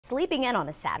Sleeping in on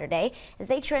a Saturday as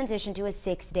they transition to a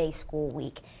 6-day school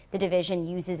week. The division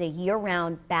uses a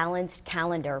year-round balanced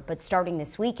calendar, but starting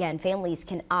this weekend, families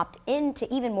can opt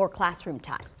into even more classroom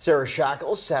time. Sarah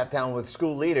Shackles sat down with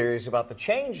school leaders about the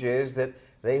changes that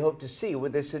they hope to see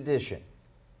with this addition.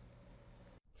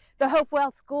 The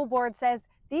Hopewell School Board says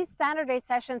these Saturday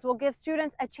sessions will give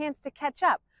students a chance to catch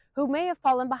up who may have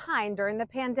fallen behind during the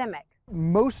pandemic.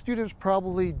 Most students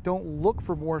probably don't look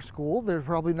for more school. They're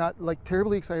probably not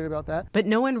terribly excited about that. But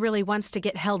no one really wants to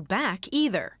get held back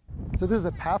either. So there's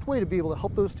a pathway to be able to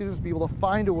help those students be able to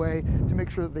find a way to make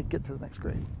sure that they get to the next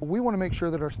grade. We want to make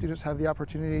sure that our students have the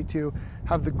opportunity to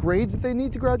have the grades that they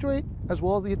need to graduate, as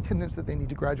well as the attendance that they need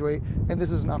to graduate, and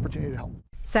this is an opportunity to help.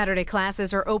 Saturday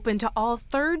classes are open to all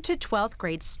 3rd to 12th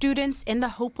grade students in the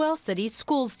Hopewell City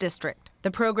Schools District.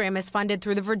 The program is funded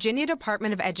through the Virginia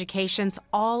Department of Education's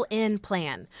All-In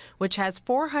Plan, which has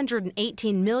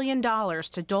 $418 million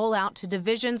to dole out to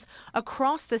divisions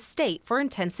across the state for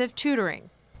intensive tutoring.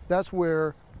 That's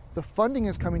where the funding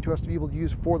is coming to us to be able to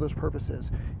use for those purposes.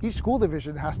 Each school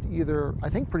division has to either, I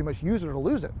think, pretty much use it or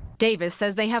lose it. Davis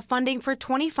says they have funding for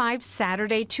 25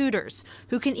 Saturday tutors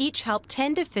who can each help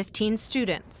 10 to 15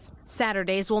 students.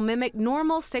 Saturdays will mimic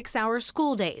normal 6-hour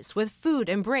school days with food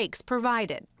and breaks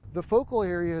provided. The focal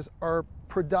areas are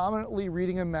predominantly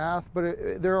reading and math,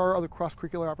 but there are other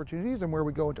cross-curricular opportunities and where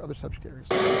we go into other subject areas.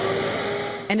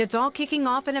 And it's all kicking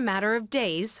off in a matter of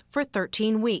days for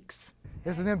 13 weeks.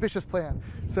 It's an ambitious plan.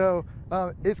 So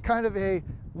it's kind of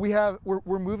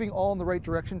we're moving all in the right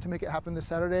direction to make it happen this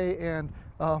Saturday. And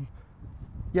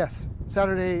yes,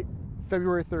 Saturday,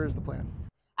 February 3rd is the plan.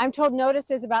 I'm told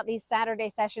notices about these Saturday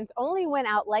sessions only went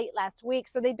out late last week,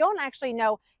 so they don't actually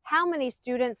know how many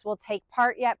students will take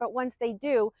part yet, but once they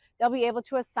do, they'll be able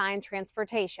to assign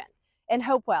transportation. In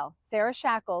Hopewell, Sarah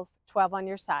Shackles, 12 on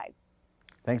your side.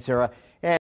 Thanks, Sarah.